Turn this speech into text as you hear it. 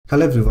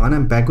Hello everyone,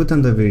 I'm back with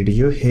another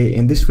video. Hey,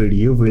 in this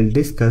video we'll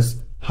discuss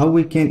how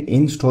we can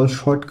install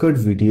Shotcut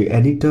Video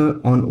Editor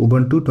on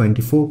Ubuntu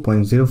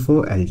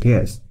 24.04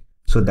 LTS.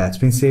 So that's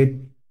been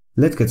said,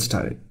 let's get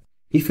started.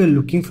 If you're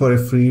looking for a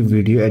free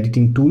video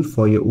editing tool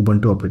for your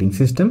Ubuntu operating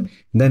system,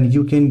 then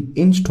you can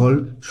install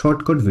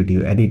Shotcut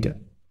Video Editor.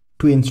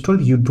 To install,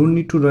 you don't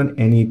need to run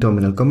any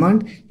terminal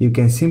command. You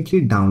can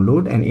simply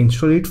download and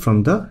install it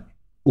from the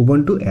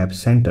Ubuntu App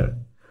Center.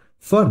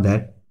 For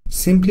that,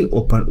 simply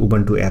open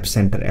Ubuntu App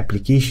Center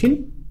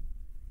application.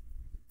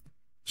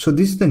 So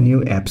this is the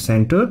new App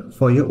Center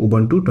for your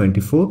Ubuntu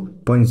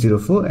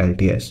 24.04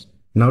 LTS.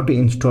 Now to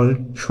install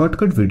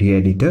Shotcut Video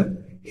Editor,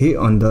 here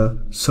on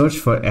the search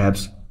for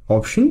apps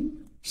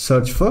option,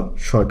 search for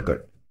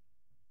Shotcut.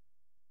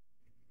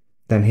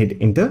 Then hit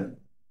enter.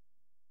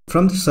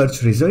 From the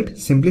search result,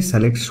 simply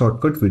select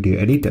Shotcut Video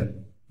Editor.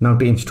 Now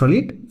to install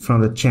it,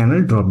 from the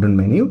channel drop-down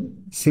menu,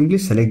 simply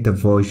select the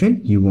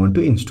version you want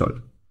to install.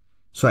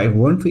 So I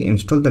want to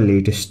install the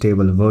latest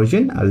stable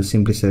version. I'll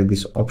simply select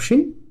this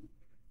option,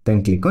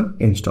 then click on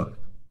install.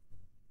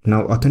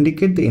 Now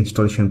authenticate the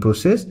installation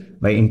process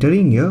by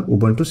entering your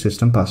Ubuntu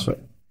system password.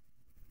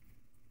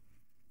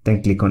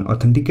 Then click on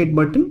authenticate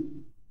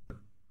button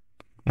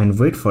and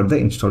wait for the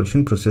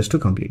installation process to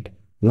complete.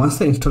 Once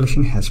the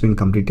installation has been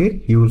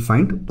completed, you will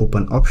find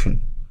open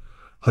option.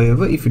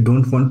 However, if you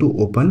don't want to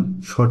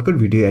open Shotcut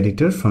Video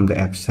Editor from the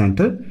App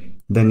Center,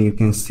 then you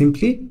can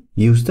simply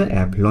use the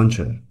app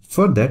launcher.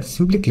 For that,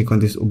 simply click on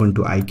this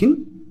Ubuntu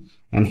icon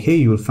and here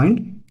you will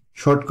find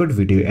Shotcut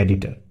Video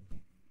Editor.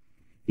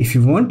 If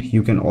you want,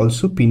 you can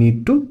also pin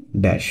it to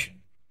dash.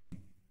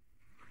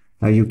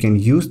 Now you can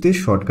use this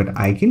shortcut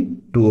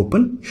icon to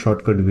open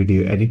Shotcut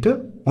Video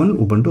Editor on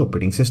Ubuntu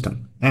operating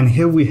system. And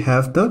here we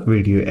have the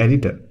video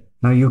editor.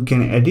 Now you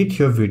can edit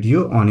your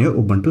video on your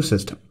Ubuntu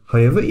system.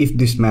 However, if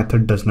this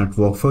method does not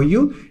work for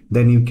you,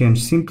 then you can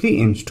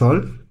simply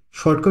install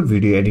Shotcut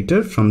Video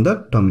Editor from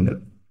the terminal.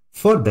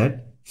 For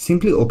that,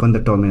 simply open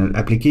the terminal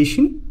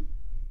application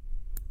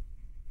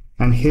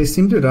and here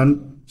simply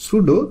run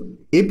sudo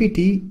apt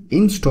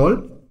install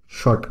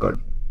shotcut.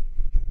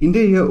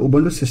 Enter your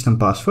Ubuntu system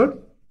password,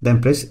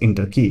 then press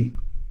enter key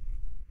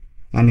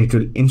and it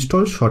will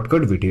install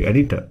Shotcut Video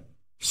Editor.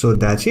 So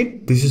that's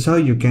it. This is how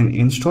you can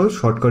install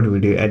Shotcut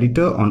Video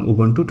Editor on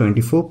Ubuntu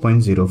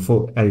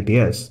 24.04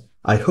 LTS.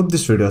 I hope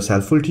this video was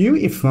helpful to you.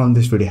 If you found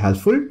this video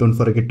helpful, don't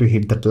forget to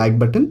hit that like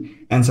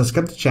button and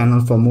subscribe to the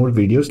channel for more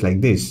videos like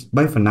this.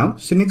 Bye for now.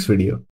 See you next video.